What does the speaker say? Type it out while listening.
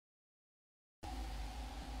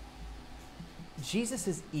Jesus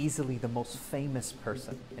is easily the most famous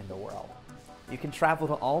person in the world. You can travel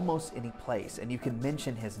to almost any place and you can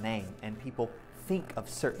mention his name and people think of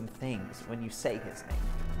certain things when you say his name.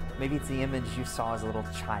 Maybe it's the image you saw as a little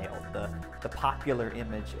child, the popular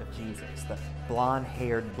image of Jesus, the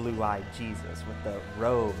blonde-haired, blue-eyed Jesus with the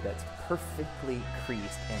robe that's perfectly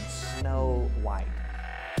creased and snow white.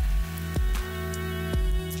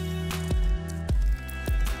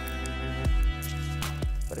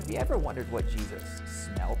 But have you ever wondered what Jesus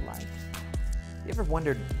smelled like? You ever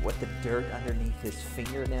wondered what the dirt underneath his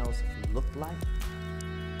fingernails looked like?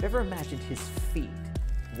 Have you ever imagined his feet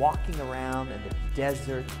walking around in the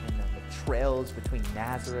desert and on the trails between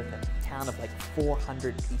Nazareth, a town of like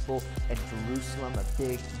 400 people, and Jerusalem, a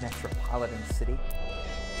big metropolitan city?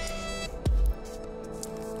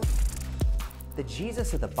 The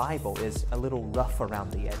Jesus of the Bible is a little rough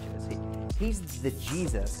around the edges. He's the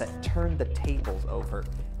Jesus that turned the tables over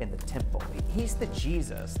in the temple. He's the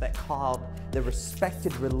Jesus that called the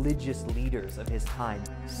respected religious leaders of his time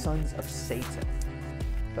sons of Satan.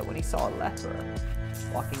 But when he saw a leper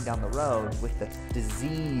walking down the road with the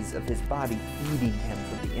disease of his body eating him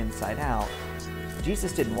from the inside out,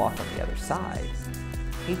 Jesus didn't walk on the other side.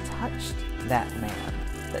 He touched that man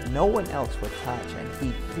that no one else would touch, and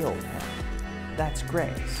he healed him. That's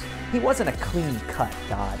grace. He wasn't a clean-cut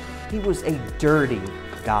God. He was a dirty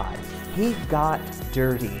God. He got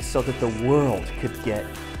dirty so that the world could get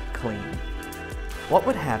clean. What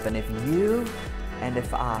would happen if you and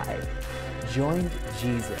if I joined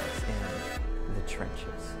Jesus in the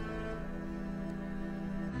trenches?